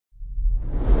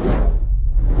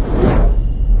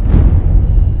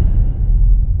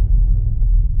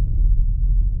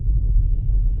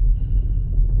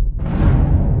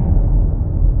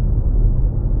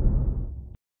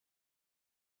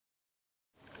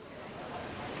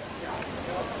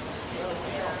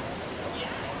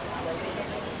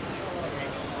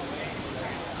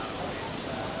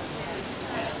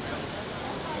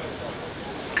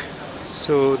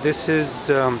So this is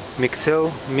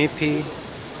Mixel MIPI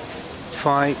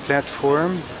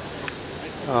platform.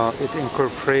 It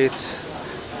incorporates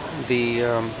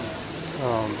the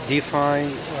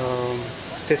D-PHY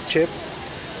test chip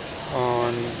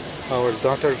on our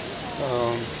daughter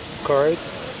card,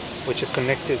 which is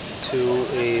connected to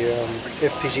a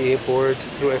FPGA board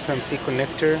through FMC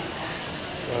connector.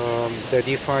 The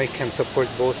D-PHY can support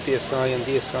both CSI and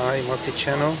DSI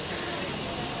multi-channel.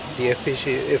 The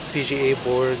FPGA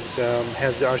board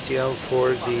has the RTL for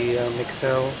the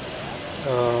Mixel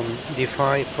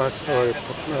D-PHY plus our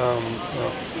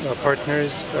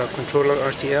partners controller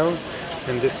RTL.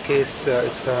 In this case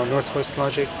it's a Northwest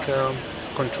Logic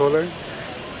controller,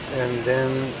 and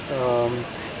then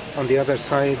on the other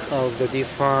side of the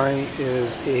D-PHY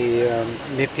is a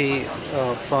MIPI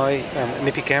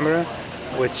camera,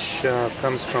 which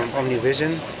comes from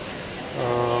OmniVision.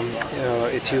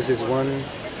 It uses one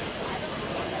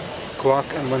clock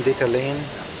and one data lane,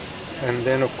 and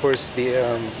then of course the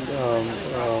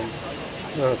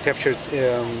captured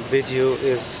video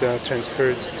is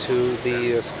transferred to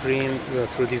the screen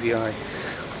through D-PHY.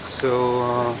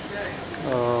 So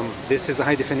this is a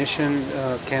high definition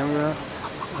camera,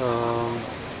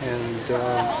 and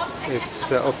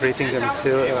it's operating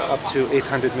until up to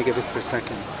 800 megabit per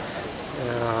second.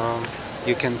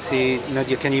 You can see,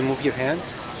 Nadia, can you move your hand?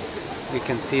 You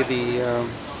can see the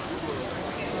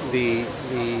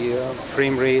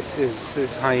frame rate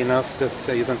is high enough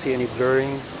that you don't see any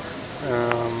blurring,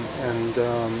 and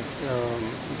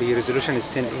the resolution is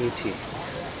 1080.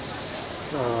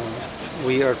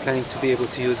 We are planning to be able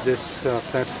to use this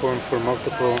platform for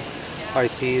multiple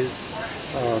IPs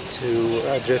to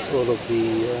address all of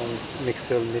the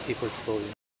Mixel MIPI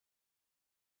portfolio.